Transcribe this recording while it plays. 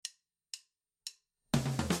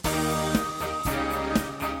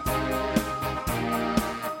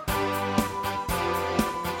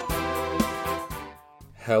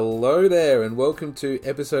Hello there, and welcome to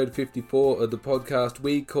episode 54 of the podcast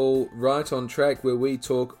we call Right on Track, where we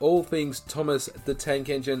talk all things Thomas the Tank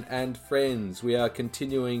Engine and friends. We are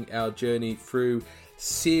continuing our journey through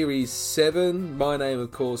Series 7. My name,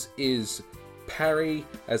 of course, is Parry,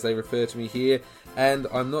 as they refer to me here, and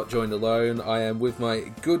I'm not joined alone. I am with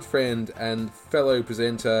my good friend and fellow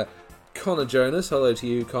presenter, Connor Jonas. Hello to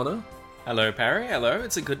you, Connor. Hello, Parry. Hello.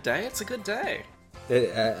 It's a good day. It's a good day.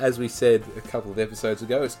 As we said a couple of episodes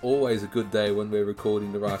ago, it's always a good day when we're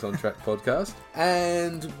recording the Right on Track podcast.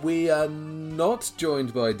 And we are not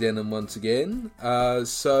joined by Denham once again.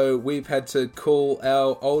 So we've had to call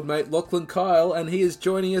our old mate Lachlan Kyle, and he is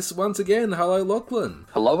joining us once again. Hello, Lachlan.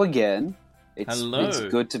 Hello again. Hello. It's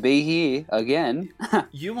good to be here again.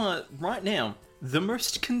 You are, right now, the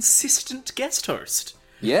most consistent guest host.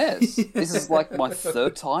 Yes. This is like my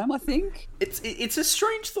third time, I think. It's a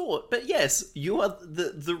strange thought, but yes, you are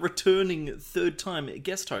the returning third time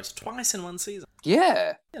guest host, twice in one season.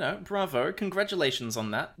 Yeah. You know, bravo, congratulations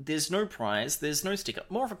on that. There's no prize, there's no sticker.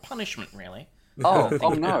 More of a punishment, really. Oh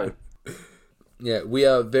no. Yeah, we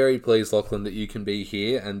are very pleased, Lachlan, that you can be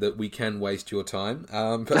here and that we can waste your time.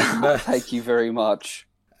 Thank you very much.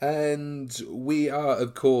 And we are,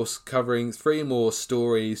 of course, covering 3 more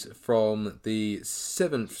stories from the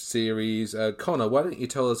 7th series. Connor, why don't you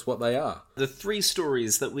tell us what they are? The 3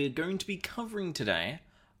 stories that we're going to be covering today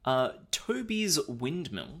are Toby's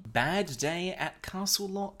Windmill, Bad Day at Castle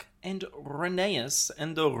Lock, and Rheneas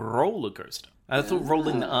and the Roller Coaster. I thought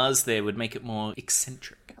rolling the R's there would make it more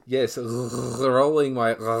eccentric. Yes, rolling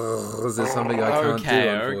my R's is something I can't do,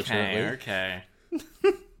 unfortunately. Okay.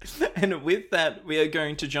 And with that, we are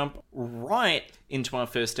going to jump right into our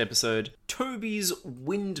first episode, Toby's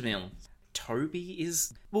Windmill. Toby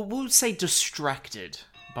is, well, we'll say distracted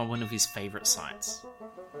by one of his favourite sights.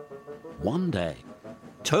 One day,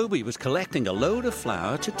 Toby was collecting a load of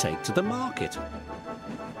flour to take to the market.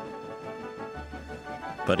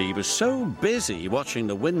 But he was so busy watching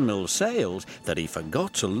the windmill sails that he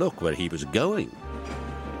forgot to look where he was going.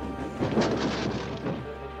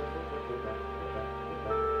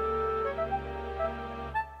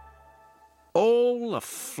 All the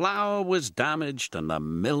flour was damaged and the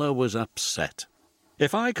miller was upset.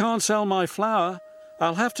 "If I can't sell my flour,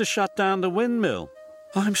 I'll have to shut down the windmill."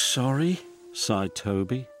 "I'm sorry," sighed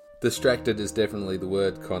Toby. Distracted is definitely the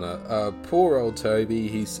word, Connor. Poor old Toby,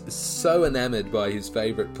 he's so enamoured by his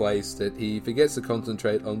favourite place that he forgets to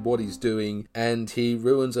concentrate on what he's doing, and he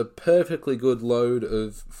ruins a perfectly good load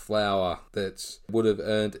of flour that would have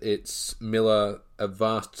earned its miller a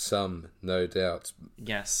vast sum, no doubt.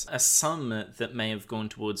 Yes, a sum that may have gone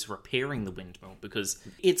towards repairing the windmill, because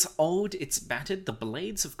it's old, it's battered, the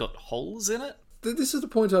blades have got holes in it. This is the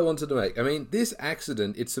point I wanted to make. I mean, this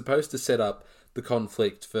accident, it's supposed to set up the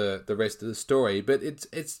conflict for the rest of the story, but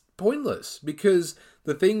it's pointless, because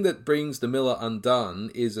the thing that brings the miller undone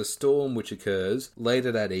is a storm which occurs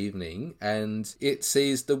later that evening, and it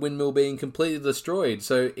sees the windmill being completely destroyed.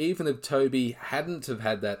 So even if Toby hadn't have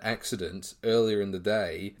had that accident earlier in the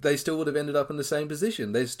day, they still would have ended up in the same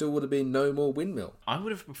position. There still would have been no more windmill. I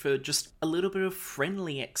would have preferred just a little bit of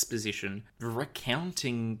friendly exposition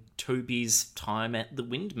recounting Toby's time at the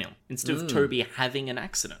windmill, instead of Toby having an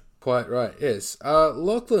accident. Quite right, yes.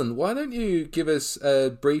 Lachlan, why don't you give us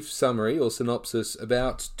a brief summary or synopsis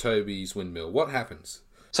about Toby's Windmill? What happens?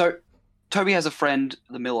 So, Toby has a friend,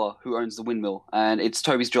 the miller, who owns the windmill, and it's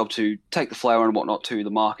Toby's job to take the flour and whatnot to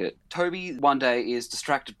the market. Toby, one day, is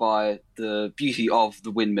distracted by the beauty of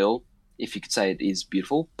the windmill, if you could say it is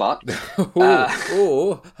beautiful, but...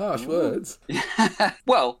 harsh words.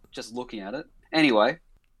 Well, just looking at it. Anyway...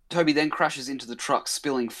 Toby then crashes into the truck,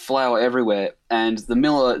 spilling flour everywhere, and the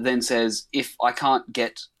miller then says, "If I can't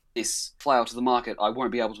get this flour to the market, I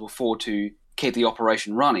won't be able to afford to keep the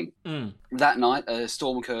operation running." That night, a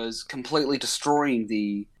storm occurs, completely destroying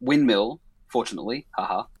the windmill, fortunately,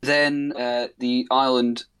 haha. Then the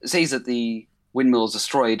island sees that the windmill is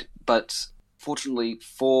destroyed, but fortunately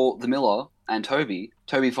for the miller and Toby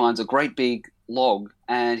finds a great big log,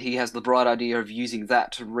 and he has the bright idea of using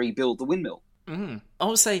that to rebuild the windmill. I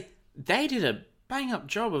would say they did a bang-up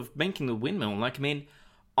job of making the windmill. Like, I mean,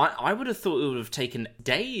 I would have thought it would have taken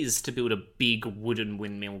days to build a big wooden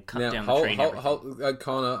windmill, cut down the tree.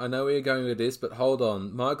 Connor, I know where you're going with this, but hold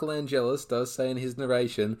on. Michael Angelis does say in his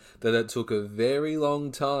narration that it took a very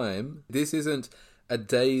long time. This isn't a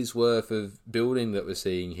day's worth of building that we're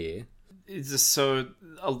seeing here. So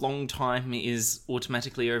a long time is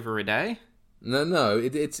automatically over a day? No,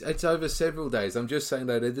 it's over several days. I'm just saying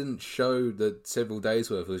that they didn't show the several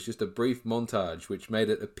days worth. It was just a brief montage which made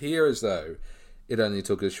it appear as though it only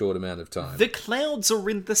took a short amount of time. The clouds are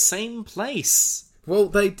in the same place. Well,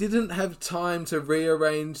 they didn't have time to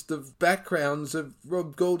rearrange the backgrounds of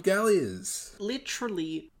Rob Goldgallias.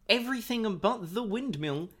 Literally, everything about the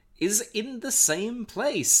windmill is in the same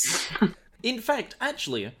place. In fact,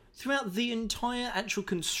 actually, throughout the entire actual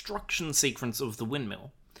construction sequence of the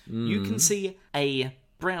windmill, you can see a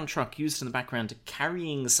brown truck used in the background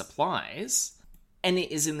carrying supplies, and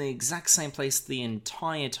it is in the exact same place the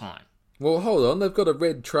entire time. Well, hold on. They've got a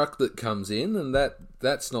red truck that comes in, and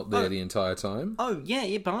that's not there the entire time. Oh,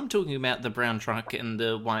 yeah, but I'm talking about the brown truck and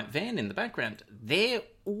the white van in the background. They're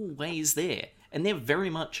always there, and they're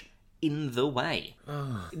very much in the way.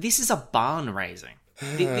 This is a barn raising.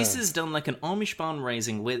 This is done like an Amish barn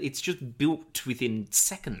raising where it's just built within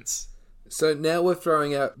seconds. So now we're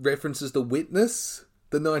throwing out references to Witness,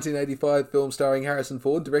 the 1985 film starring Harrison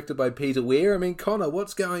Ford, directed by Peter Weir. I mean, Connor,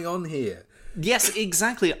 what's going on here? Yes,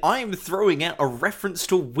 exactly. I am throwing out a reference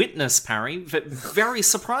to Witness, Parry. Very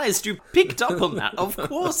surprised you picked up on that. Of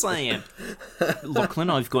course I am. Lachlan,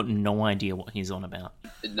 I've got no idea what he's on about.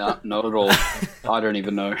 No, not at all. I don't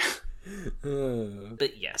even know.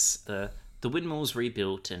 But yes, the windmill's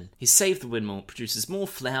rebuilt, and he saved the windmill, produces more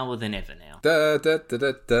flour than ever now. Da, da, da,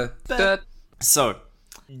 da, da. But, so,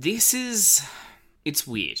 this is... It's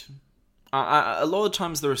weird. A lot of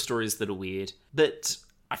times there are stories that are weird, but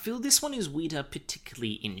I feel this one is weirder,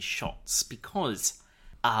 particularly in shots, because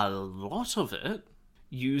a lot of it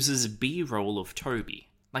uses B-roll of Toby.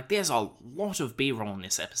 Like, there's a lot of B-roll in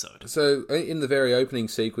this episode. So, in the very opening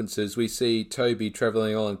sequences, we see Toby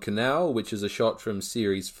travelling along a canal, which is a shot from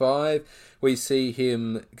Series 5. We see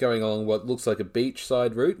him going along what looks like a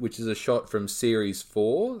beachside route, which is a shot from Series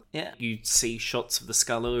 4. Yeah, you see shots of the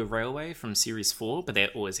Scarlo Railway from Series 4, but they're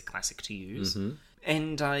always a classic to use. Mm-hmm.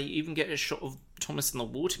 And you even get a shot of Thomas and the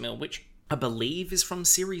Watermill, which I believe is from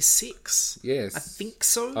Series 6. Yes. I think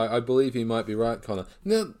so. I believe you might be right, Connor.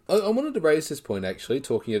 Now, I wanted to raise this point, actually,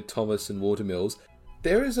 talking of Thomas and Watermills.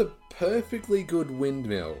 There is a perfectly good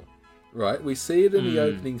windmill, right? We see it in the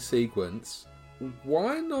opening sequence.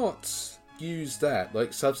 Why not use that?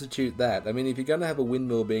 Like, substitute that? I mean, if you're going to have a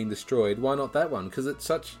windmill being destroyed, why not that one? Because it's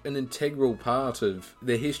such an integral part of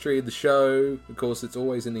the history of the show. Of course, it's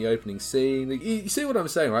always in the opening scene. You see what I'm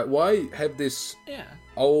saying, right? Why have this... Yeah.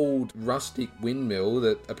 Old rustic windmill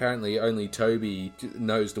that apparently only Toby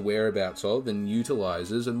knows the whereabouts of and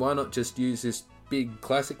utilises, and why not just use this big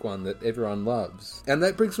classic one that everyone loves? And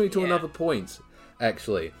that brings me to another point,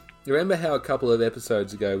 actually. Remember how a couple of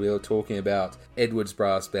episodes ago we were talking about Edward's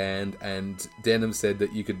Brass Band, and Denham said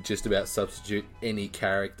that you could just about substitute any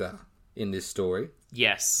character in this story?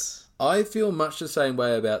 Yes. I feel much the same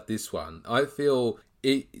way about this one. I feel...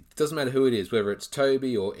 It doesn't matter who it is, whether it's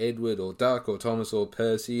Toby or Edward or Duck or Thomas or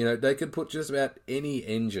Percy, you know, they could put just about any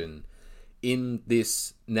engine in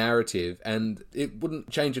this narrative and it wouldn't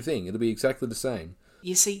change a thing. It'll be exactly the same.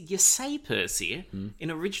 You see, you say Percy, in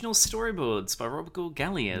original storyboards by Robert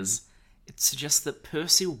Goldgallias, it suggests that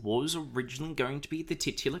Percy was originally going to be the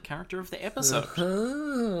titular character of the episode.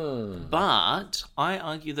 But I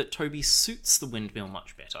argue that Toby suits the windmill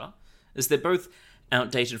much better, as they're both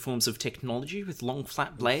outdated forms of technology with long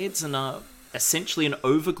flat blades and are essentially an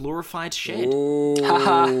over-glorified shed.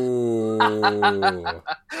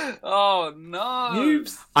 Oh no!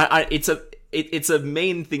 It's a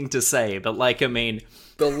mean thing to say, but like, I mean...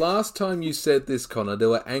 The last time you said this, Connor, there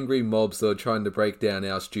were angry mobs that were trying to break down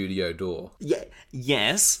our studio door. Yeah,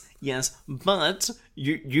 yes, but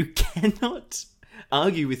you cannot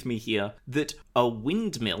argue with me here that a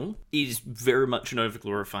windmill is very much an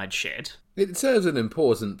over-glorified shed. It serves an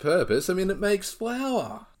important purpose. I mean, it makes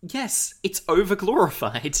flour. Yes, it's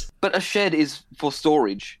over-glorified. But a shed is for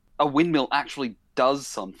storage. A windmill actually does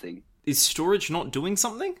something. Is storage not doing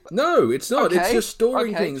something? No, it's not. Okay, It's just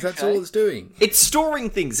storing okay, things. That's okay. all it's doing. It's storing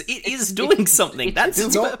things. It is doing something. That's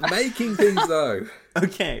It's not making things, though.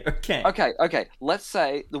 Okay. Okay. Let's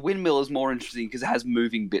say the windmill is more interesting because it has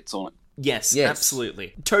moving bits on it. Yes,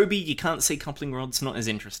 absolutely. Toby, you can't see coupling rods, not as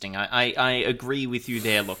interesting. I agree with you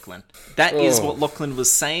there, Lachlan. That is what Lachlan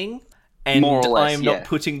was saying, and More or less, I am not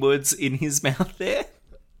putting words in his mouth there.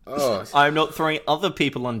 Oh. I'm not throwing other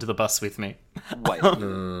people under the bus with me. Wait.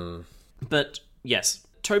 But, yes,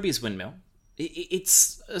 Toby's windmill.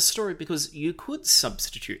 It's a story because you could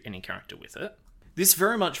substitute any character with it. This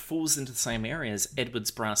very much falls into the same area as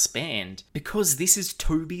Edward's Brass Band, because this is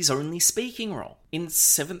Toby's only speaking role in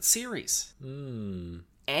 7th series.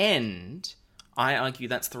 And I argue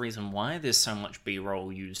that's the reason why there's so much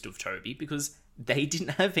B-roll used of Toby, because they didn't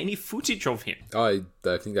have any footage of him. I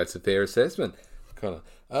think that's a fair assessment, Connor.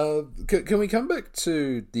 Can we come back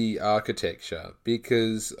to the architecture?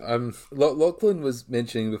 Because Lachlan was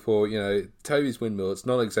mentioning before, you know, Toby's windmill, it's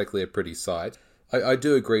not exactly a pretty sight. I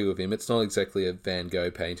do agree with him. It's not exactly a Van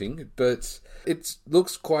Gogh painting, but it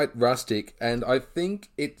looks quite rustic, and I think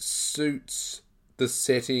it suits the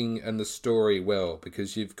setting and the story well,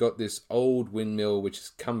 because you've got this old windmill which has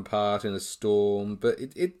come apart in a storm, but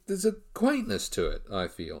there's a quaintness to it, I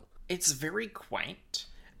feel. It's very quaint,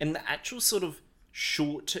 and the actual sort of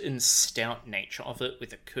short and stout nature of it,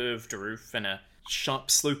 with a curved roof and a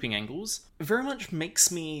sharp sloping angles, very much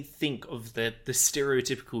makes me think of the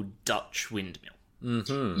stereotypical Dutch windmill.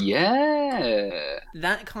 Mm-hmm. Yeah.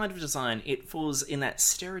 That kind of design, it falls in that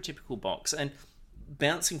stereotypical box. And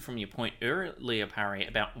bouncing from your point earlier, Parry,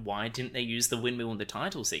 about why didn't they use the windmill in the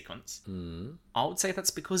title sequence, I would say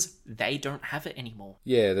that's because they don't have it anymore.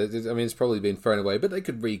 Yeah, I mean, it's probably been thrown away, but they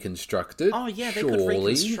could reconstruct it. Oh yeah, they could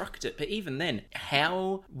reconstruct it. But even then,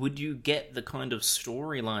 how would you get the kind of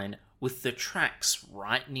storyline with the tracks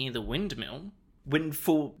right near the windmill when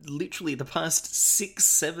for literally the past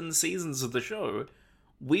 6-7 seasons of the show,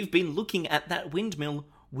 we've been looking at that windmill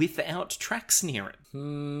without tracks near it?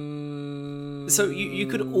 So you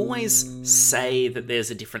could always say that there's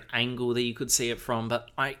a different angle that you could see it from, but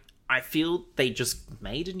I feel they just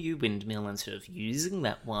made a new windmill instead of using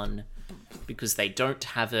that one because they don't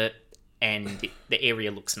have it and the area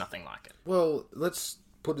looks nothing like it. Well, let's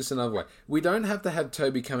put this another way. We don't have to have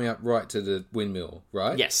Toby coming up right to the windmill,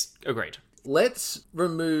 right? Yes, agreed. Let's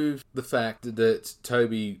remove the fact that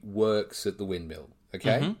Toby works at the windmill,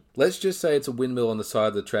 okay? Let's just say it's a windmill on the side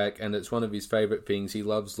of the track and it's one of his favourite things. He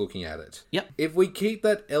loves looking at it. Yep. If we keep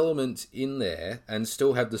that element in there and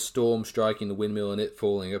still have the storm striking the windmill and it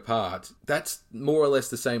falling apart, that's more or less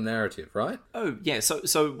the same narrative, right? Oh, yeah,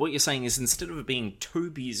 so what you're saying is instead of it being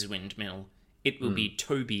Toby's windmill, it will be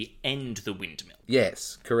Toby and the windmill.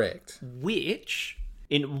 Yes, correct. Which,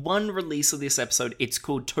 in one release of this episode, it's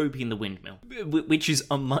called Toby and the Windmill, which is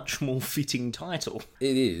a much more fitting title.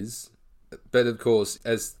 It is. But of course,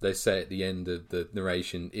 as they say at the end of the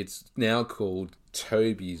narration, it's now called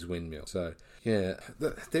Toby's Windmill. So, yeah.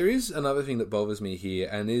 There is another thing that bothers me here,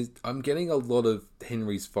 and I'm getting a lot of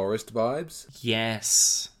Henry's Forest vibes.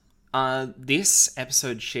 Yes. This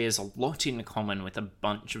episode shares a lot in common with a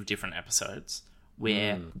bunch of different episodes,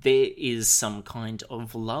 where there is some kind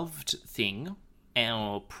of loved thing,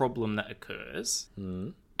 our problem that occurs,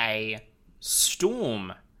 a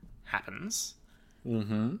storm happens,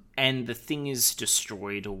 and the thing is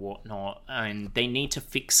destroyed or whatnot, and they need to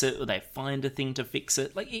fix it, or they find a thing to fix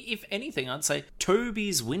it. Like, if anything, I'd say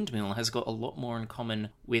Toby's Windmill has got a lot more in common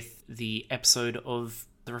with the episode of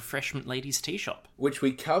the Refreshment Lady's Tea Shop, which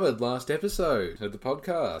we covered last episode of the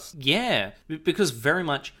podcast. Yeah, because very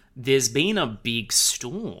much there's been a big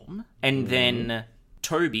storm, and then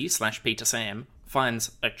Toby / Peter Sam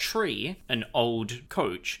finds a tree, an old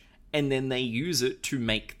coach, and then they use it to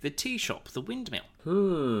make the tea shop, the windmill.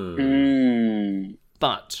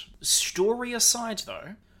 But, story aside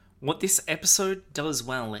though, what this episode does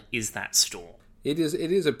well is that storm. It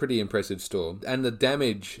is a pretty impressive storm, and the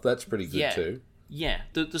damage, that's pretty good too. Yeah,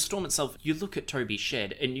 the storm itself, you look at Toby's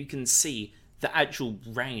shed and you can see the actual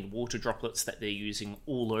water droplets that they're using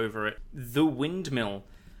all over it. The windmill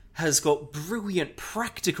has got brilliant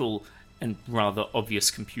practical and rather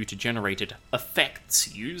obvious computer-generated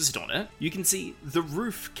effects used on it. You can see the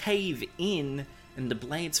roof cave in and the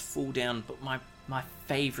blades fall down, but my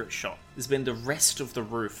favourite shot has been the rest of the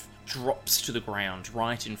roof drops to the ground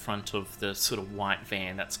right in front of the sort of white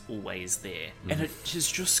van that's always there. And it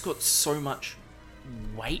has just got so much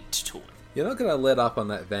weight to it. You're not going to let up on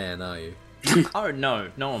that van, are you? Oh,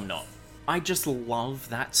 no, I'm not. I just love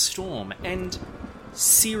that storm, and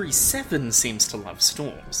Series 7 seems to love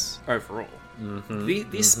storms overall.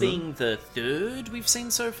 This being the third we've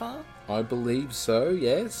seen so far? I believe so,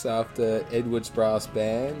 yes, after Edward's Brass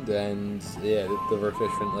Band and, the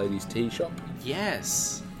Refreshment Lady's Tea Shop.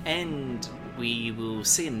 Yes, and we will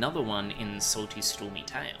see another one in Salty Stormy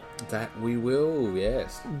Tale. That we will,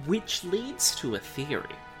 yes. Which leads to a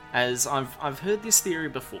theory, as I've heard this theory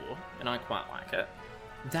before, and I quite like it,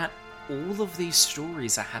 that all of these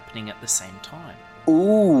stories are happening at the same time.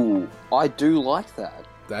 Ooh, I do like that.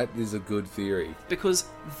 That is a good theory. Because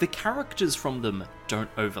the characters from them don't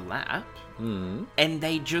overlap, and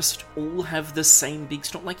they just all have the same big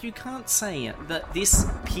storm. Like, you can't say that this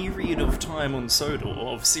period of time on Sodor,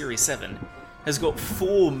 of Series 7, has got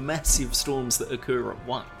 4 massive storms that occur at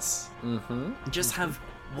once. Just have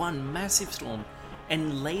one massive storm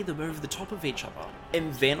and lay them over the top of each other.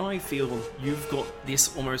 And then I feel you've got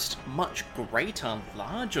this almost much greater,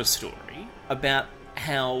 larger story about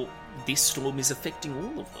how this storm is affecting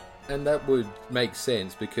all of them. And that would make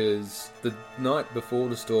sense because the night before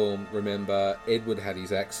the storm, remember, Edward had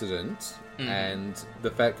his accident and the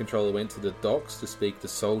Fat Controller went to the docks to speak to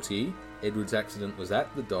Salty. Edward's accident was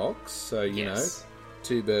at the docks, so, you know,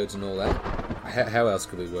 two birds and all that. How else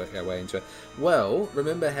could we work our way into it? Well,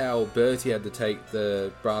 remember how Bertie had to take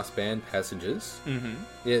the brass band passengers? Mm-hmm.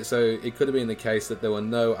 Yeah, so it could have been the case that there were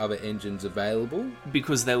no other engines available.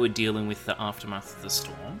 Because they were dealing with the aftermath of the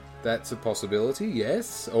storm. That's a possibility,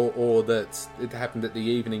 yes. Or that it happened at the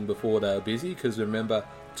evening before they were busy, because remember,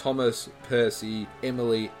 Thomas, Percy,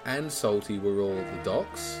 Emily and Salty were all at the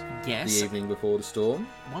docks the evening before the storm.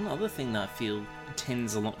 One other thing that I feel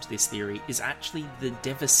tends a lot to this theory is actually the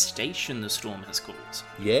devastation the storm has caused.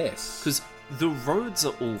 Yes. Because the roads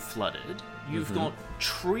are all flooded. You've got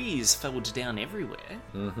trees felled down everywhere.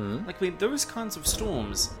 Mm-hmm. Like, I mean, those kinds of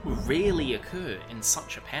storms rarely occur in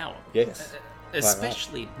such a power. Yes.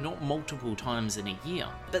 Especially not multiple times in a year.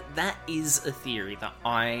 But that is a theory that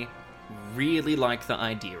I really like the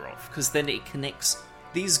idea of, because then it connects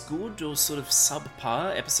these good or sort of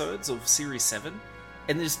subpar episodes of Series 7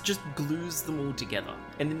 and just glues them all together.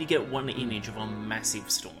 And then you get one image of a massive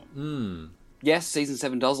storm. Yes, Season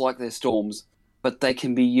 7 does like their storms, but they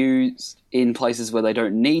can be used in places where they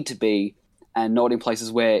don't need to be and not in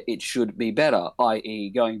places where it should be better,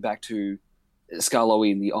 i.e. going back to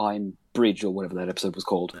Skarloey and the Iron Bridge, or whatever that episode was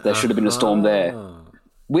called. There should have been a storm there,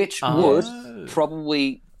 which would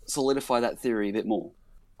probably solidify that theory a bit more.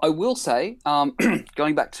 I will say,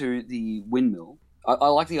 going back to the windmill, I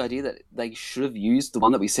like the idea that they should have used the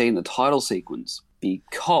one that we see in the title sequence,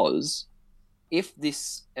 because if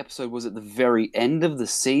this episode was at the very end of the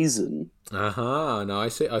season... No, I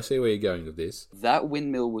see where you're going with this. That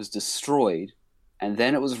windmill was destroyed, and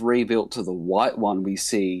then it was rebuilt to the white one we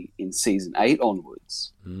see in Season 8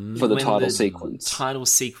 onwards for the title sequence. Title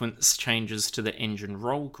sequence changes to the engine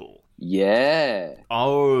roll call. Yeah.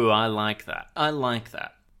 Oh, I like that. I like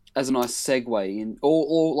that. As a nice segue in,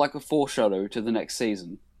 or like a foreshadow to the next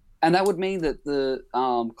season. And that would mean that the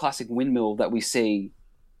classic windmill that we see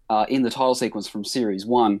in the title sequence from Series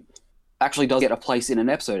 1 actually does get a place in an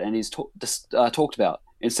episode and is talked about,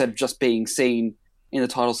 instead of just being seen in the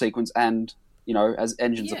title sequence and, you know, as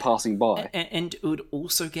engines are passing by. And it would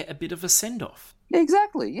also get a bit of a send-off.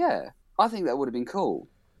 Exactly, yeah. I think that would have been cool.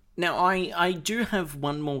 Now, I do have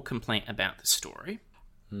one more complaint about the story.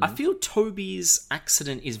 I feel Toby's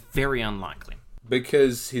accident is very unlikely.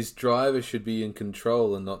 Because his driver should be in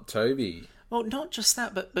control and not Toby. Well, not just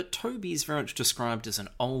that, but Toby is very much described as an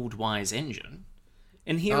old, wise engine.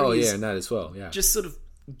 And here he is, and that as well, yeah. Just sort of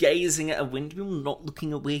gazing at a windmill, not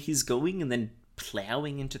looking at where he's going, and then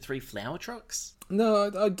ploughing into 3 flower trucks. No,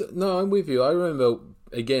 no, I'm with you. I remember,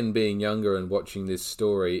 again, being younger and watching this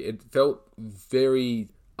story. It felt very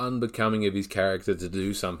unbecoming of his character to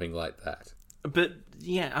do something like that. But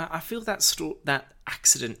yeah, I feel that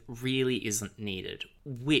accident really isn't needed,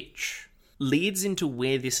 which leads into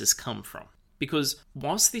where this has come from. Because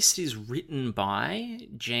whilst this is written by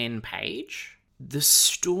Jan Page, the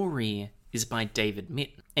story is by David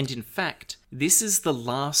Mitten. And in fact, this is the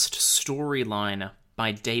last storyline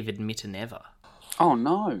by David Mitten ever. Oh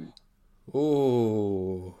no.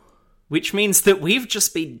 Oh. Which means that we've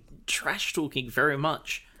just been trash-talking very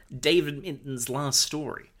much David Mitten's last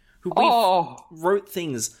story. Who wrote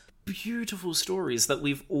things, beautiful stories that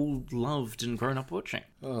we've all loved and grown up watching.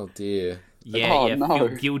 Oh dear. Yeah, feel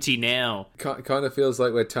guilty now. Kind of feels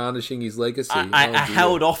like we're tarnishing his legacy. I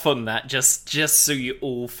held off on that just so you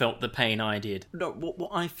all felt the pain I did. No,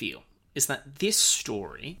 what I feel is that this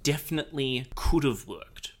story definitely could have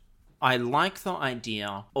worked. I like the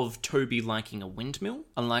idea of Toby liking a windmill.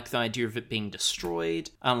 I like the idea of it being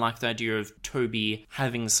destroyed. I like the idea of Toby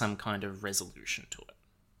having some kind of resolution to it.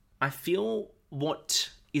 I feel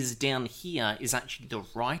what is down here is actually the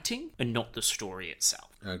writing and not the story itself.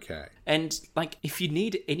 Okay. And, like, if you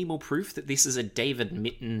need any more proof that this is a David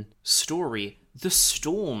Mitten story, the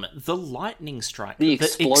storm, the lightning strike, the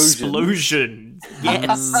explosion.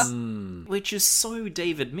 Yes. Which is so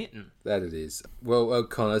David Mitten. That it is. Well,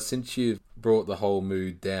 Connor, since you've brought the whole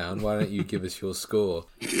mood down, why don't you give us your score?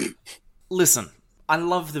 Listen, I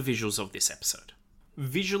love the visuals of this episode.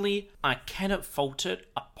 Visually, I cannot fault it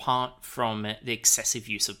apart from the excessive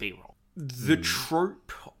use of B-roll. The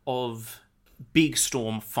trope of big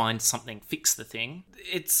storm, find something, fix the thing,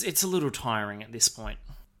 it's a little tiring at this point.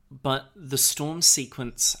 But the storm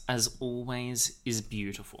sequence, as always, is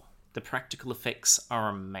beautiful. The practical effects are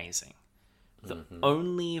amazing. The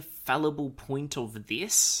only fallible point of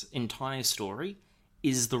this entire story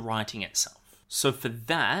is the writing itself. So for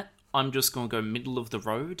that, I'm just going to go middle of the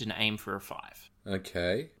road and aim for a 5.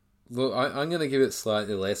 Okay. Look, I'm going to give it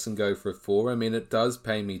slightly less and go for a 4. I mean, it does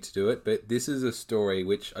pay me to do it, but this is a story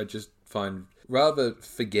which I just find rather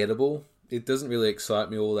forgettable. It doesn't really excite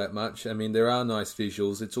me all that much. I mean, there are nice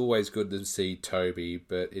visuals. It's always good to see Toby,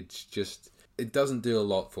 but it's just... it doesn't do a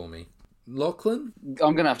lot for me. Lachlan?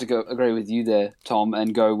 I'm going to have to agree with you there, Tom,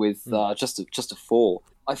 and go with just a 4.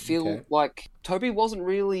 I feel like Toby wasn't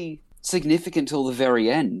really significant till the very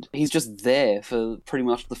end. He's just there for pretty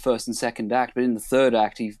much the first and second act, but in the third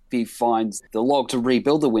act he finds the log to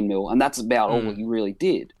rebuild the windmill, and that's about all he really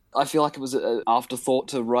did. I feel like it was an afterthought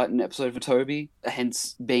to write an episode for Toby,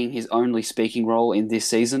 hence being his only speaking role in this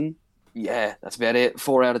season. Yeah, that's about it.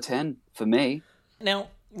 4 out of 10 for me. Now,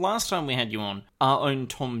 last time we had you on, our own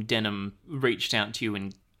Tom Denham reached out to you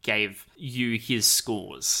and gave you his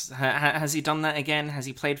scores. Has he done that again? Has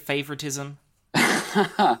he played favoritism?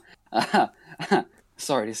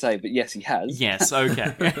 Sorry to say, but yes, he has. Yes,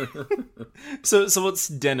 okay. So what's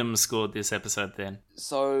Denham scored this episode then?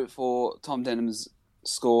 So for Tom Denham's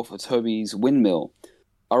score for Toby's Windmill,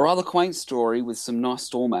 a rather quaint story with some nice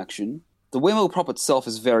storm action. The windmill prop itself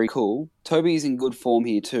is very cool. Toby is in good form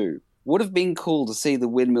here too. Would have been cool to see the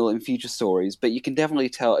windmill in future stories, but you can definitely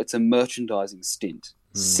tell it's a merchandising stint.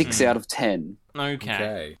 6 out of 10.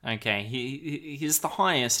 Okay. He's the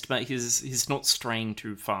highest, but he's not straying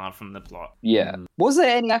too far from the plot. Yeah. Was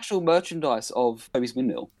there any actual merchandise of Toby's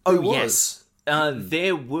Windmill? Oh, yes.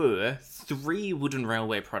 There were 3 Wooden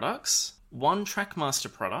Railway products, 1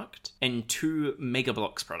 Trackmaster product, and 2 Mega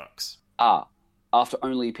Bloks products. After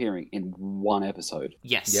only appearing in 1 episode.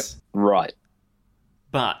 Yes. Yep. Right.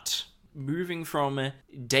 But moving from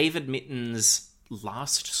David Mitten's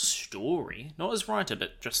last story, not as writer,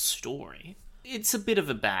 but just story, it's a bit of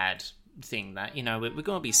a bad thing that, we're going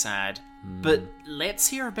to be sad. But let's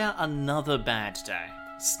hear about another bad day.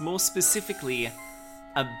 More specifically,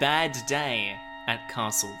 a bad day at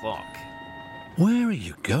Castle Lock. Where are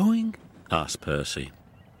you going? Asked Percy.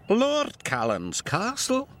 Lord Callan's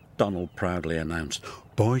castle, Donald proudly announced.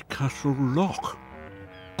 By Castle Lock.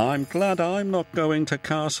 I'm glad I'm not going to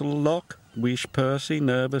Castle Lock, wheezed Percy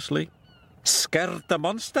nervously. Scared the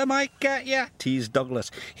monster might get you, teased Douglas.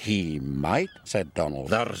 He might, said Donald.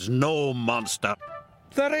 There's no monster.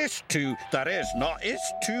 There is two. There is not. Is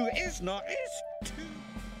two. Is not. Is two.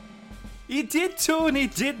 He did two and he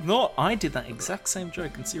did not. I did that exact same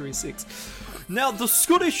joke in Series 6. Now, the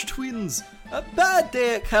Scottish twins. A bad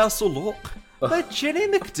day at Castle Lock by Jenny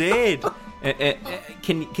McDade.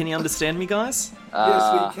 Can you understand me, guys?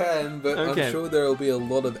 Yes, we can, but okay. I'm sure there will be a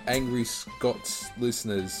lot of angry Scots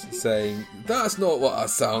listeners saying, that's not what I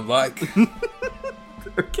sound like.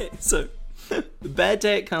 Okay, so, bad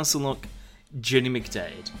day at Castle Lock, Jenny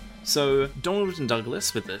McDade. So, Donald and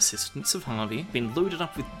Douglas, with the assistance of Harvey, been loaded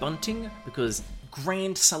up with bunting because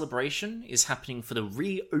grand celebration is happening for the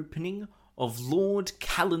reopening of Lord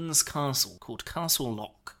Callan's castle, called Castle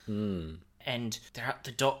Lock. And they're at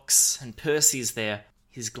the docks, and Percy's there.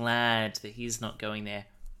 He's glad that he's not going there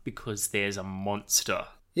because there's a monster.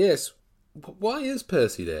 Yes. Why is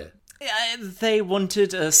Percy there? They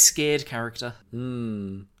wanted a scared character.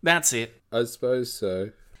 That's it. I suppose so.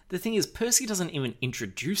 The thing is, Percy doesn't even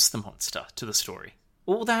introduce the monster to the story.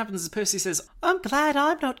 All that happens is Percy says, I'm glad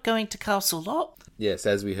I'm not going to Castle Lock. Yes,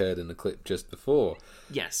 as we heard in the clip just before.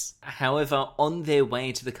 Yes. However, on their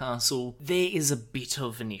way to the castle, there is a bit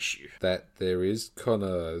of an issue. That there is,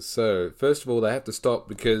 Connor. So, first of all, they have to stop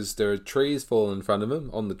because there are trees falling in front of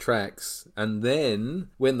them on the tracks. And then,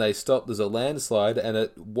 when they stop, there's a landslide and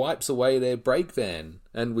it wipes away their brake van.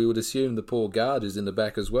 And we would assume the poor guard is in the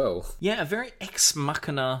back as well. Yeah, a very ex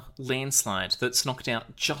machina landslide that's knocked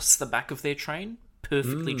out just the back of their train,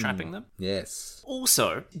 perfectly trapping them. Yes.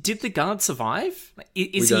 Also, did the guard survive?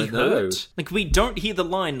 Is We he don't know. hurt? Like, we don't hear the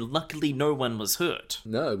line, luckily no one was hurt.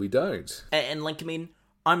 No, we don't. And like, I mean,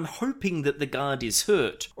 I'm hoping that the guard is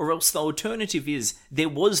hurt, or else the alternative is there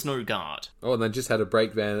was no guard. Oh, and they just had a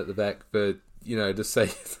brake van at the back for, to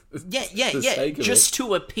save... Yeah, sake of just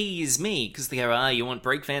to appease me, because they go, you want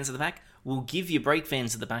brake vans at the back? We'll give you brake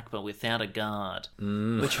vans at the back, but without a guard.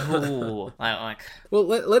 Which, like... Well,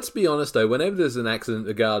 let's be honest, though. Whenever there's an accident,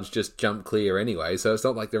 the guards just jump clear anyway, so it's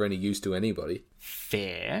not like they're any use to anybody.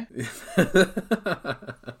 Fair.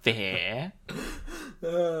 Fair.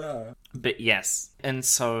 But yes. And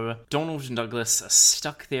so, Donald and Douglas are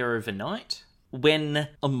stuck there overnight when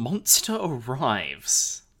a monster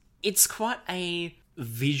arrives. It's quite a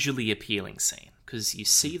visually appealing scene, because you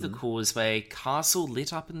see the causeway, castle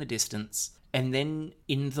lit up in the distance, and then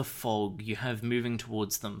in the fog you have moving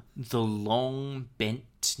towards them the long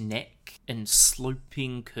bent neck and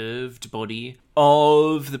sloping curved body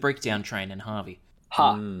of the breakdown train and Harvey.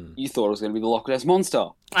 Ha! You thought it was going to be the Loch Ness Monster.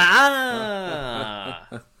 Ah!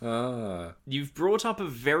 Ah. You've brought up a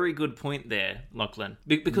very good point there, Lachlan.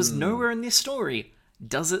 Because nowhere in this story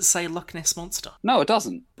does it say Loch Ness Monster. No, it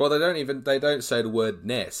doesn't. Well, they don't say the word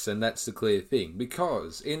Ness, and that's the clear thing.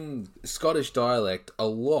 Because in Scottish dialect, a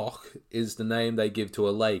loch is the name they give to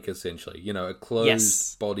a lake, essentially. You know, a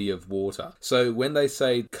closed body of water. So when they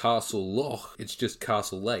say Castle Loch, it's just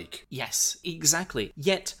Castle Lake. Yes, exactly.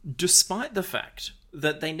 Yet, despite the fact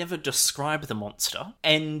that they never describe the monster,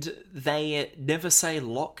 and they never say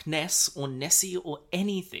Loch Ness or Nessie or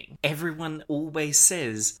anything, everyone always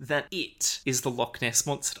says that it is the Loch Ness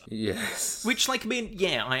Monster. Yes. Which, like, I mean,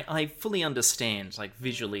 yeah, I fully understand, like,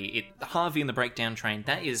 visually, Harvey and the Breakdown Train,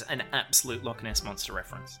 that is an absolute Loch Ness Monster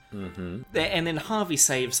reference. Mm-hmm. And then Harvey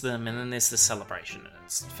saves them, and then there's the celebration, and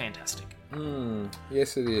it's fantastic.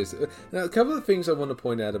 Yes, it is. Now, a couple of things I want to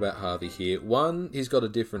point out about Harvey here. One, he's got a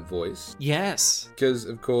different voice. Yes. Because,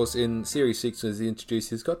 of course, in Series 6, as he introduced,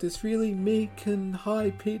 he's got this really meek and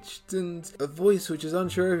high-pitched and a voice which is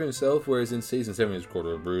unsure of himself, whereas in Season 7, he's got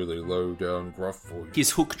a really low-down, gruff voice.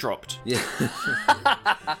 His hook dropped. Yeah.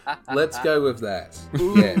 Let's go with that.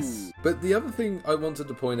 Yes. But the other thing I wanted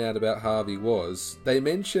to point out about Harvey was, they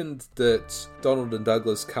mentioned that Donald and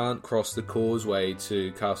Douglas can't cross the causeway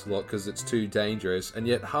to Castle Lock because it's too dangerous, and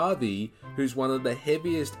yet Harvey, who's one of the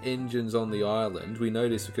heaviest engines on the island, we know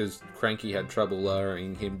this because Cranky had trouble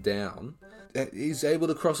lowering him down, he's able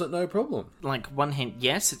to cross it no problem. Like, one hand,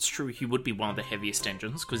 yes, it's true he would be one of the heaviest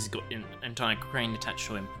engines because he's got an entire crane attached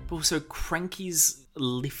to him, but also Cranky's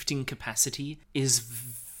lifting capacity is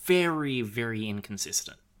very, very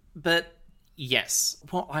inconsistent. But yes,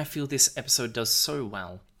 what I feel this episode does so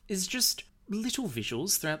well is just little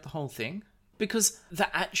visuals throughout the whole thing. Because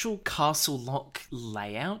the actual Castle Lock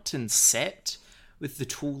layout and set, with the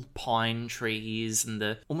tall pine trees and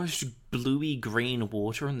the almost bluey green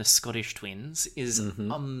water and the Scottish twins, is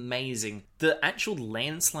amazing. The actual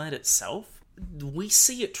landslide itself, we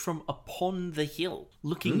see it from upon the hill,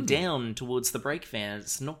 looking down towards the brake van as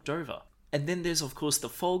it's knocked over. And then there's, of course, the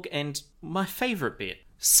fog, and my favourite bit.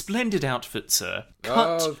 Splendid outfit, sir.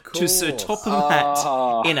 Cut to Sir Topham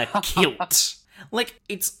Hatt in a kilt. Like,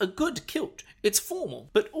 it's a good kilt. It's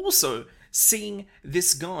formal. But also, seeing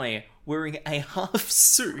this guy wearing a half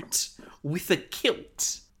suit with a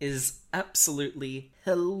kilt is absolutely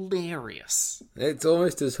hilarious. It's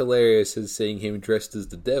almost as hilarious as seeing him dressed as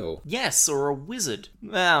the devil. Yes, or a wizard.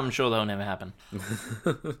 I'm sure that'll never happen.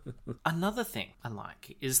 Another thing I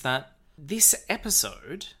like is that this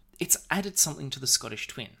episode, it's added something to the Scottish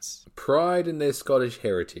twins. Pride in their Scottish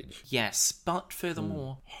heritage. Yes, but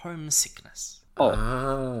furthermore, homesickness.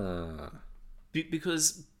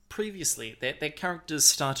 Because previously, their characters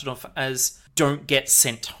started off as don't get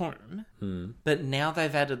sent home, but now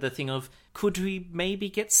they've added the thing of, could we maybe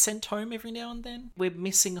get sent home every now and then? We're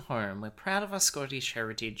missing home, we're proud of our Scottish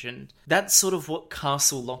heritage, and that's sort of what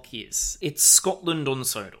Castle Lock is. It's Scotland on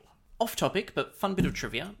Sodor. Off topic, but fun bit of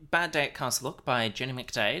trivia, Bad Day at Castle Lock by Jenny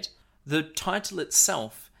McDade. The title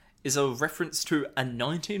itself is a reference to a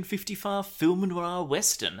 1955 film noir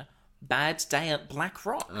western, Bad Day at Black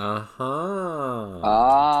Rock.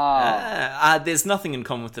 There's nothing in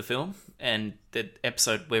common with the film and the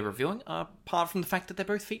episode we're reviewing, apart from the fact that they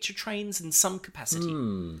both feature trains in some capacity.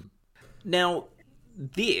 Now,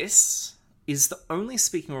 this is the only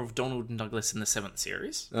speaking of Donald and Douglas in the 7th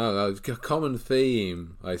series. A common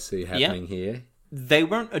theme I see happening here. They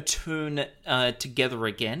won't return together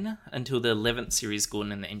again until the 11th series,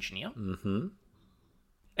 Gordon and the Engineer.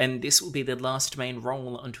 And this will be their last main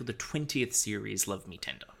role until the 20th series, Love Me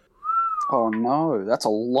Tender. Oh no, that's a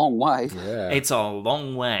long way. Yeah. It's a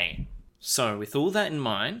long way. So, with all that in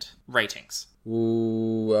mind, ratings.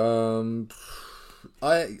 Ooh,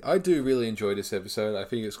 I do really enjoy this episode. I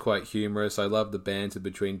think it's quite humorous. I love the banter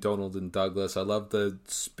between Donald and Douglas. I love the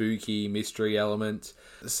spooky mystery element.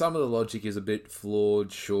 Some of the logic is a bit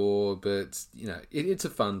flawed, sure, but, you know, it's a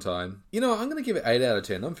fun time. You know, I'm going to give it 8 out of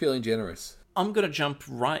 10. I'm feeling generous. I'm going to jump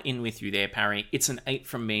right in with you there, Parry. It's an 8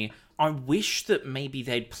 from me. I wish that maybe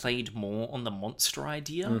they'd played more on the monster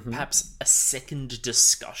idea. Perhaps a second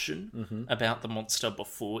discussion about the monster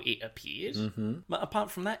before it appeared. But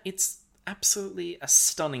apart from that, it's absolutely a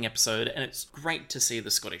stunning episode, and it's great to see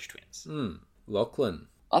the Scottish twins. Lachlan.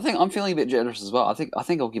 I think I'm feeling a bit generous as well. I think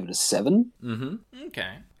I'll give it a 7.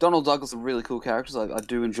 Okay. Donald Douglas are really cool characters. I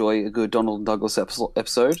do enjoy a good Donald and Douglas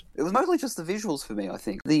episode. It was mostly just the visuals for me, I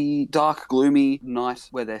think. The dark, gloomy night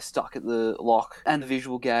where they're stuck at the lock, and the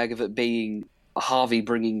visual gag of it being Harvey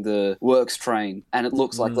bringing the works train, and it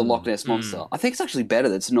looks like the Loch Ness Monster. I think it's actually better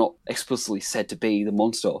that it's not explicitly said to be the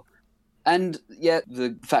monster. And yeah,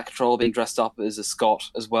 the Fat Controller being dressed up as a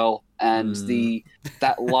Scot as well. And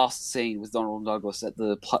that last scene with Donald and Douglas at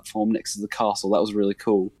the platform next to the castle, that was really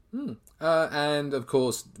cool. And of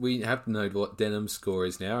course, we have to know what Denham's score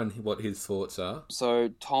is now and what his thoughts are. So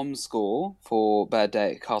Tom's score for Bad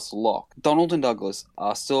Day at Castle Lock. Donald and Douglas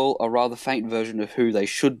are still a rather faint version of who they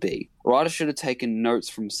should be. Writer should have taken notes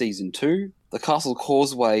from season 2. The Castle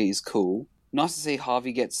Causeway is cool. Nice to see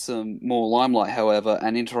Harvey get some more limelight, however,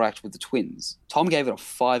 and interact with the twins. Tom gave it a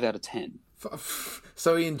 5 out of 10.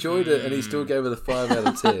 So he enjoyed it, and he still gave it a 5 out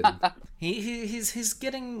of 10. He's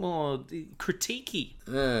getting more critiquey.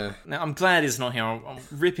 Yeah. Now, I'm glad he's not here. I'll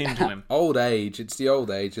rip into him. Old age. It's the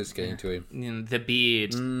old age that's getting to him. The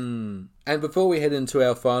beard. And before we head into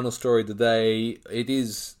our final story of the day, it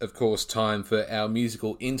is, of course, time for our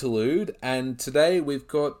musical interlude. And today we've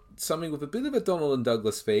got something with a bit of a Donald and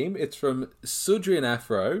Douglas theme. It's from Sudrian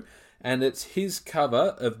Afro, and it's his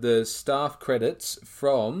cover of the staff credits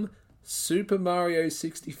from Super Mario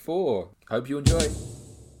 64. Hope you enjoy.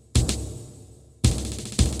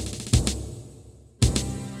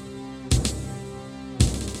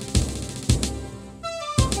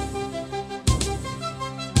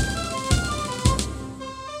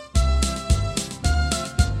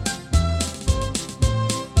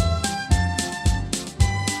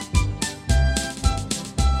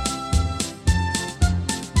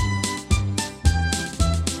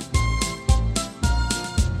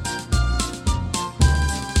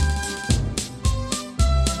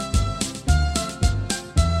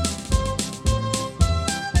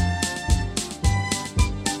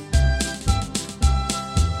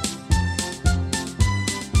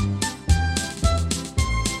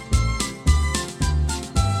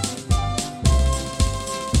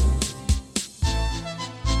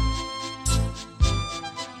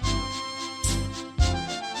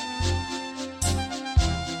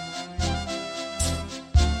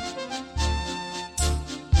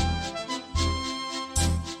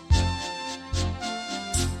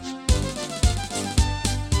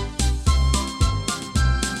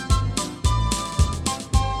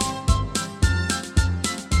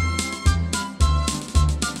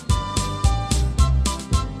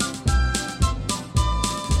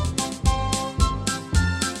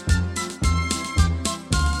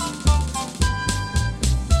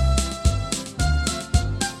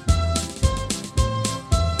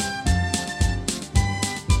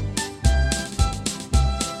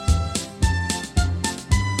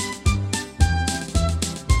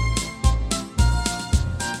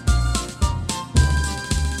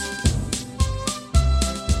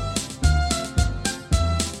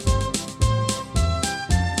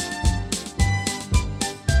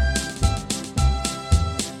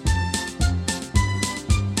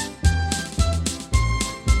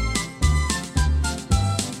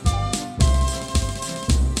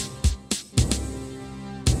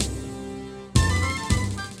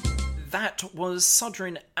 That was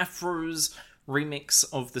Sudrian Afro's remix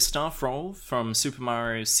of the Staff Roll from Super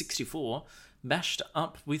Mario 64, mashed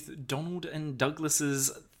up with Donald and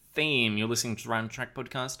Douglas's theme. You're listening to the Right on Track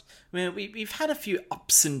podcast, where we've had a few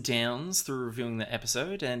ups and downs through reviewing the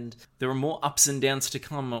episode, and there are more ups and downs to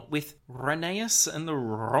come with Rheneas and the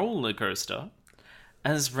roller coaster,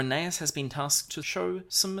 as Rheneas has been tasked to show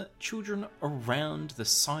some children around the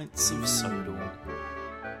sights of Sodor.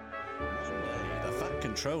 The Fat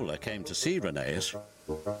Controller came to see Rheneas.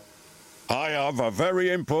 "I have a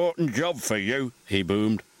very important job for you," he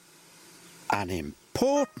boomed. "An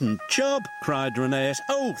important job?" cried Rheneas.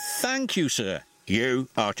 "Oh, thank you, sir. You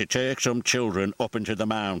are to take some children up into the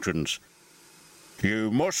mountains.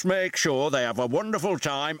 You must make sure they have a wonderful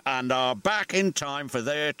time and are back in time for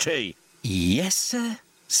their tea." "Yes, sir,"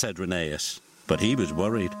 said Rheneas, but he was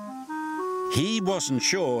worried. He wasn't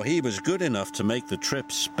sure he was good enough to make the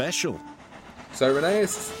trip special. So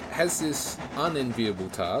Rheneas has this unenviable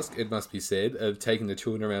task, it must be said, of taking the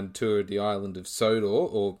children around a tour of the island of Sodor,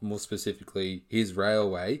 or more specifically, his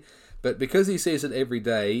railway. But because he sees it every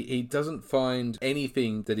day, he doesn't find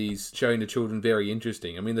anything that he's showing the children very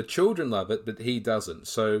interesting. I mean, the children love it, but he doesn't.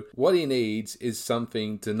 So what he needs is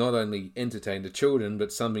something to not only entertain the children,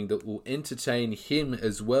 but something that will entertain him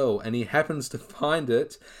as well. And he happens to find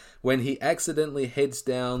it when he accidentally heads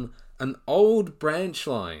down an old branch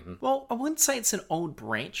line. Well, I wouldn't say it's an old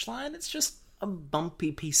branch line, it's just a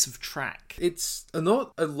bumpy piece of track. It's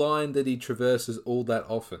not a line that he traverses all that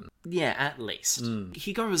often. Yeah, at least.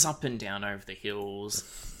 He goes up and down over the hills,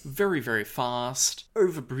 very, very fast,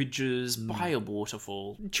 over bridges, by a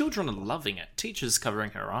waterfall. Children are loving it. Teachers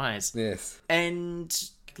covering her eyes. Yes. And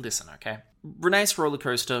listen, okay? Rheneas Roller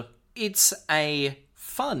Coaster, it's a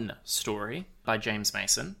fun story by James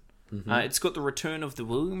Mason. It's got the return of the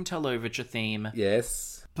William Tell Overture theme,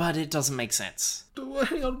 Yes. but it doesn't make sense. But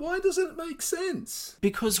hang on, why doesn't it make sense?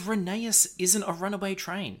 Because Rheneas isn't a runaway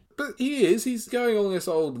train. But he is. He's going along this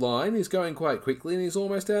old line. He's going quite quickly and he's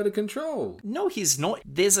almost out of control. No, he's not.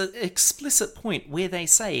 There's an explicit point where they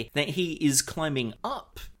say that he is climbing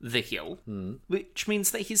up the hill, which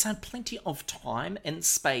means that he's had plenty of time and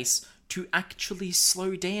space to actually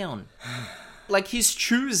slow down. Like, he's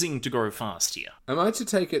choosing to go fast here. Am I to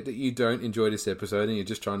take it that you don't enjoy this episode and you're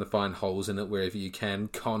just trying to find holes in it wherever you can,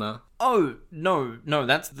 Connor? Oh, no,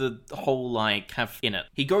 that's the whole, like, have in it.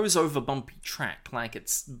 He goes over bumpy track, like,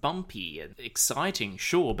 it's bumpy and exciting,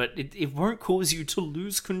 sure, but it won't cause you to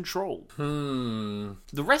lose control.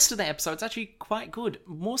 The rest of the episode's actually quite good.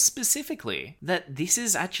 More specifically, that this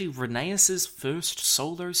is actually Rheneas' first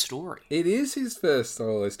solo story. It is his first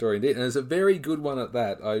solo story indeed, and it's a very good one at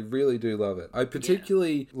that. I really do love it. I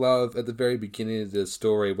particularly love at the very beginning of the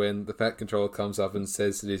story when the Fat Controller comes up and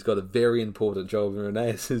says that he's got a very important job, and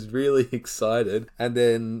Rheneas is really excited, and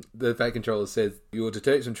then the Fat Controller says, "You'll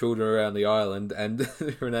detect some children around the island," and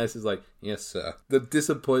Rheneas is like, "Yes, sir." The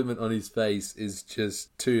disappointment on his face is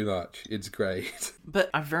just too much. It's great. But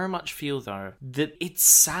I very much feel, though, that it's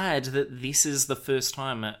sad that this is the first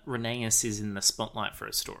time that Rheneas is in the spotlight for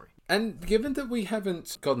a story. And given that we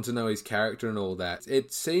haven't gotten to know his character and all that,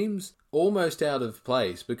 it seems almost out of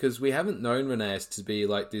place because we haven't known Rheneas to be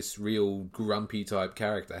like this real grumpy type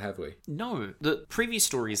character, have we? No, the previous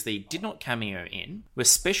stories they did not cameo in were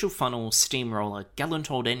Special Funnel, Steamroller,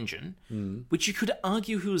 Gallant Old Engine, which you could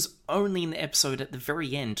argue he was only in the episode at the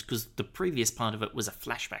very end because the previous part of it was a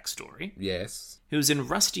flashback story. Yes. He was in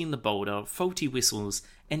Rusty and the Boulder, Faulty Whistles,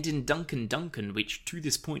 and in Duncan, which to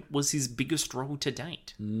this point was his biggest role to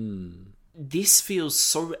date. This feels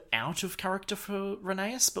so out of character for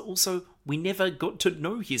Rheneas, but also we never got to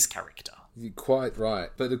know his character. You're quite right.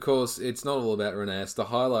 But of course, it's not all about Rheneas. The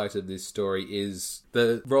highlight of this story is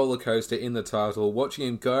the roller coaster in the title, watching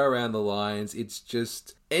him go around the lines. It's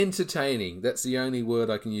just entertaining. That's the only word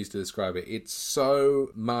I can use to describe it. It's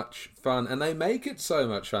so much fun, and they make it so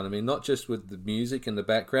much fun. I mean, not just with the music and the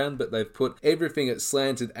background, but they've put everything at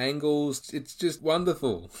slanted angles. It's just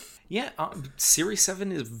wonderful. Yeah, Series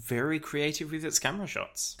 7 is very creative with its camera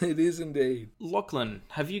shots. It is indeed. Lachlan,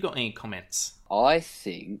 have you got any comments? I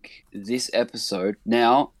think this episode,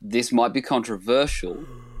 now, this might be controversial,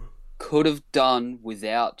 could have done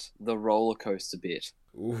without the roller coaster bit.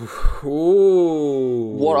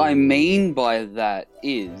 Ooh. What I mean by that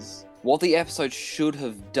is, what the episode should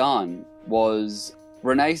have done was,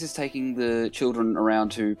 Rheneas is taking the children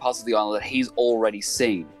around to parts of the island that he's already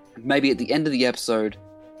seen. Maybe at the end of the episode,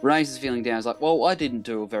 Rheneas is feeling down. He's like, well, I didn't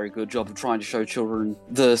do a very good job of trying to show children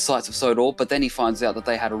the sights of Sodor, but then he finds out that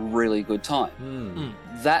they had a really good time.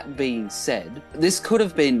 That being said, this could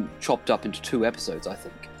have been chopped up into 2 episodes, I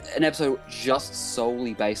think. An episode just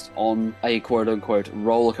solely based on a quote-unquote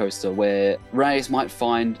roller coaster where Rheneas might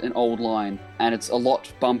find an old line and it's a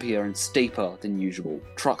lot bumpier and steeper than usual.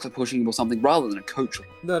 Trucks are pushing him or something rather than a coach.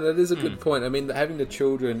 No, that is a good point. I mean, having the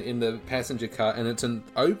children in the passenger car, and it's an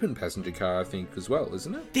open passenger car, I think, as well,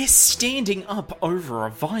 isn't it? They're standing up over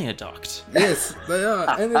a viaduct. Yes, they are.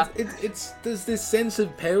 And it's there's this sense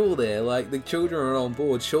of peril there. Like, the children are on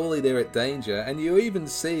board, surely they're at danger. And you even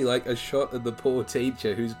see, like, a shot of the poor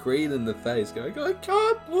teacher who's green in the face going, I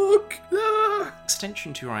can't look. Ah!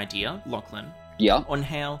 Extension to your idea, Lachlan, Yeah. on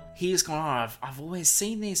how he's gone, I've always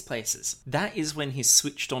seen these places. That is when he's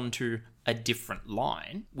switched on to a different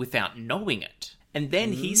line without knowing it. And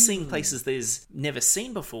then he's seeing places that he's never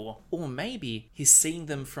seen before, or maybe he's seeing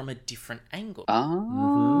them from a different angle.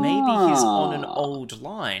 Maybe he's on an old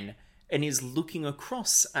line and is looking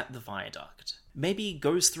across at the viaduct. Maybe he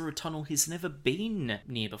goes through a tunnel he's never been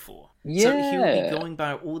near before. So he'll be going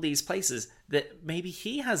by all these places that maybe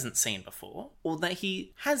he hasn't seen before, or that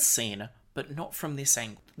he has seen, but not from this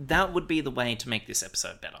angle. That would be the way to make this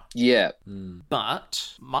episode better. Yeah.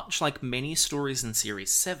 But, much like many stories in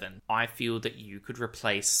Series 7, I feel that you could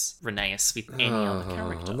replace Rheneas with any other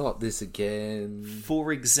character. Not this again.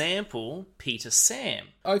 For example, Peter Sam.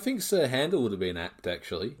 I think Sir Handel would have been apt,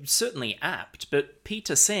 actually. Certainly apt, but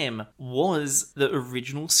Peter Sam was the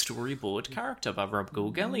original storyboard character by Rob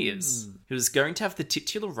Gulgalias, who was going to have the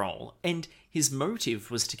titular role, and his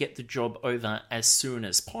motive was to get the job over as soon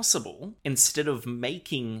as possible, instead of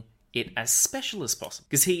making it as special as possible.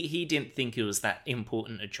 Because he didn't think it was that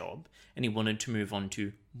important a job, and he wanted to move on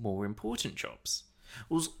to more important jobs.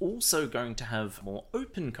 was also going to have more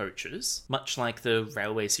open coaches, much like the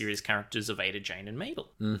Railway series characters of Ada, Jane, and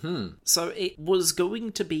Mabel. Mm-hmm. So it was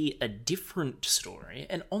going to be a different story,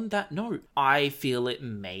 and on that note, I feel it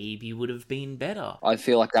maybe would have been better. I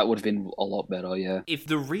feel like that would have been a lot better, yeah. If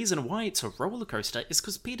the reason why it's a roller coaster is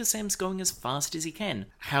because Peter Sam's going as fast as he can.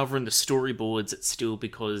 However, in the storyboards, it's still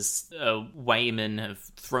because Wayman have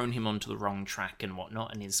thrown him onto the wrong track and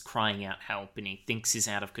whatnot, and is crying out help, and he thinks he's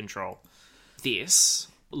out of control. This,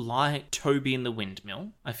 like Toby and the Windmill,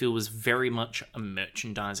 I feel was very much a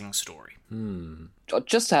merchandising story. I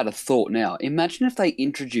just had a thought now. Imagine if they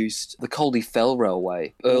introduced the Caldy Fell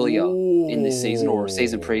Railway earlier in this season or a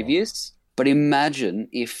season previous. But imagine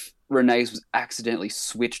if Renee's was accidentally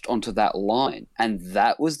switched onto that line and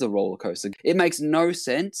that was the roller coaster. It makes no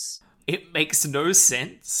sense. It makes no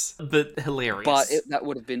sense, but hilarious. But that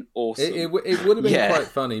would have been awesome. It would have been quite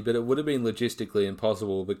funny, but it would have been logistically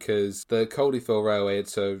impossible because the Caldyfell Railway,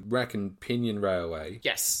 it's a rack and pinion railway.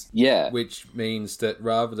 Yes. Yeah. Which means that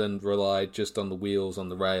rather than rely just on the wheels on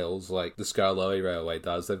the rails like the Skarloey Railway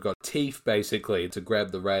does, they've got teeth basically to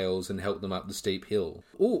grab the rails and help them up the steep hill.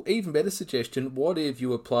 Oh, even better suggestion, what if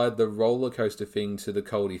you applied the roller coaster thing to the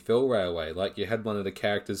Caldyfell Railway? Like you had one of the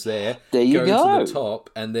characters there you go to the top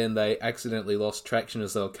and then they accidentally lost traction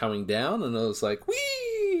as they were coming down and it was like,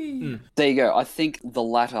 whee! There you go. I think the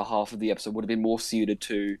latter half of the episode would have been more suited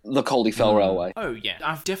to the Caldyfell Railway. Oh, yeah.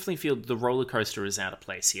 I definitely feel the roller coaster is out of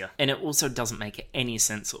place here. And it also doesn't make any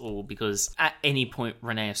sense at all because at any point,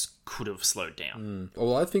 Rheneas could have slowed down.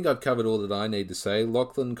 Well, I think I've covered all that I need to say.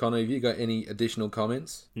 Lachlan, Connor, have you got any additional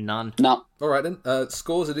comments? None. No. All right, then.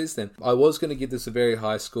 Scores it is, then. I was going to give this a very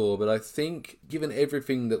high score, but I think, given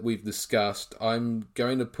everything that we've discussed, I'm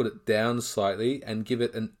going to put it down slightly and give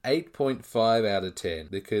it an 8.5 out of 10,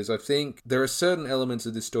 because I think there are certain elements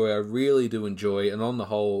of this story I really do enjoy, and on the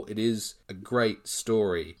whole, it is a great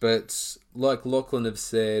story. But like Lachlan have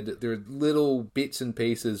said, there are little bits and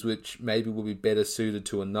pieces which maybe will be better suited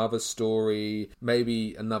to another story.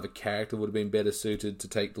 Maybe another character would have been better suited to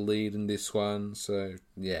take the lead in this one. So,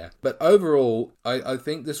 yeah. But overall, I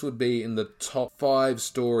think this would be in the top 5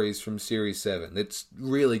 stories from Series 7. It's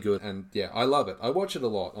really good. And, yeah, I love it. I watch it a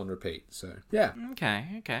lot on repeat. So, yeah.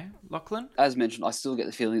 Okay. Lachlan? As mentioned, I still get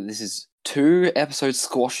the feeling that this is 2 episodes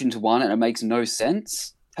squashed into one and it makes no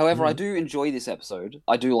sense. However, I do enjoy this episode.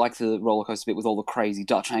 I do like the roller coaster bit with all the crazy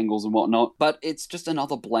Dutch angles and whatnot, but it's just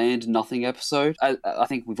another bland nothing episode. I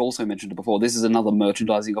think we've also mentioned it before. This is another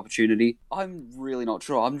merchandising opportunity. I'm really not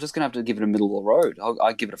sure. I'm just going to have to give it a middle of the road.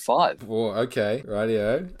 I'll give it a 5. Oh, okay.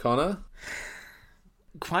 Rightio. Connor?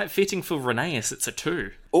 Quite fitting for Rheneas, it's a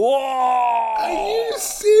 2. Oh! Are you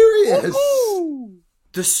serious? Woohoo!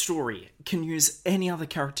 The story can use any other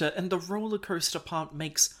character, and the roller coaster part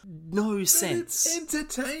makes no sense. It's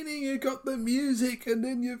entertaining. You've got the music, and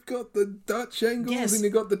then you've got the Dutch angles, and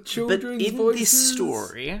you've got the children's but in voices. this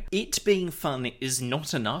story, it being fun is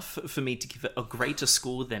not enough for me to give it a greater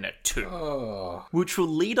score than a 2. Oh. Which will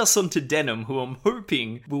lead us on to Denim, who I'm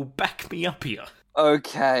hoping will back me up here.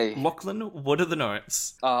 Okay. Lachlan, what are the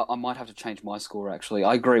notes? I might have to change my score, actually.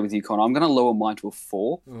 I agree with you, Connor. I'm going to lower mine to a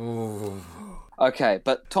 4. Oh. Okay,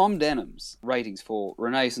 but Tom Denham's ratings for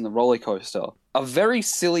Rheneas and the Roller Coaster. A very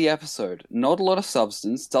silly episode. Not a lot of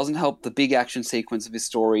substance. Doesn't help the big action sequence of his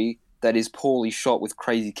story that is poorly shot with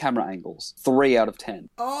crazy camera angles. 3 out of 10.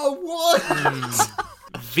 Oh, what?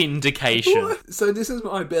 Vindication. What? So this is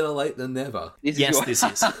my better late than never. This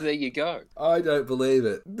is. There you go. I don't believe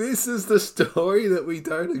it. This is the story that we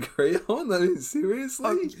don't agree on? I mean,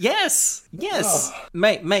 seriously? Yes.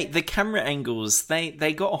 Mate, the camera angles, they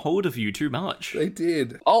got a hold of you too much. They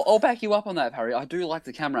did. I'll back you up on that, Harry. I do like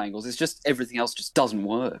the camera angles. It's just everything else just doesn't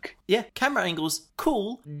work. Yeah, camera angles,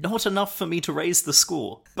 cool. Not enough for me to raise the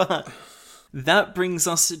score. But that brings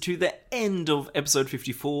us to the end of episode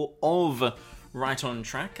 54 of Right on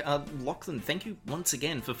Track. Lachlan, thank you once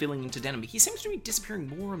again for filling into Denim. He seems to be disappearing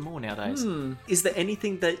more and more nowadays. Is there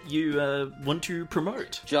anything that you want to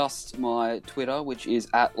promote? Just my Twitter, which is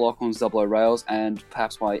at Lachlan'sOORails, and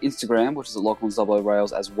perhaps my Instagram, which is at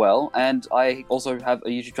Lachlan'sOORails as well. And I also have a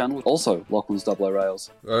YouTube channel, also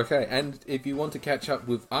Lachlan'sOORails. Okay, and if you want to catch up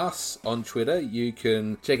with us on Twitter, you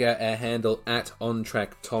can check out our handle at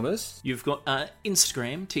OnTrackThomas. You've got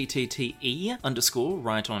Instagram, TTTE_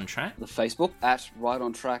 Right on Track. The Facebook, at Right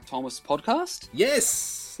on Track Thomas Podcast.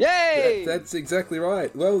 Yes! Yay! That's exactly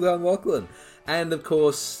right. Well done, Lachlan. And of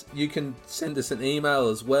course, you can send us an email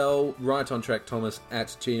as well,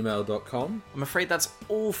 rightontrackthomas@gmail.com. I'm afraid that's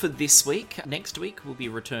all for this week. Next week, we'll be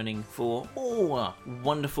returning for more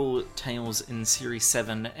wonderful tales in Series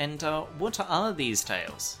 7. And what are these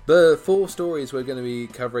tales? The 4 stories we're going to be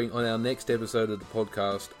covering on our next episode of the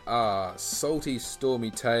podcast are Salty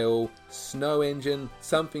Stormy Tale, Snow Engine,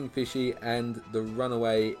 Something Fishy, and The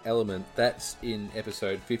Runaway Element. That's in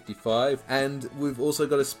episode 55. And we've also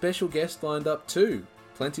got a special guest lined up too.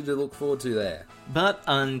 Plenty to look forward to there. But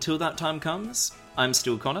until that time comes, I'm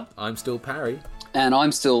still Connor. I'm still Parry. And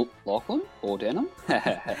I'm still Lachlan, or Denham.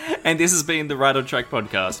 And this has been the Right on Track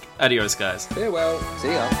podcast. Adios, guys. Farewell.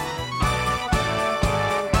 See ya.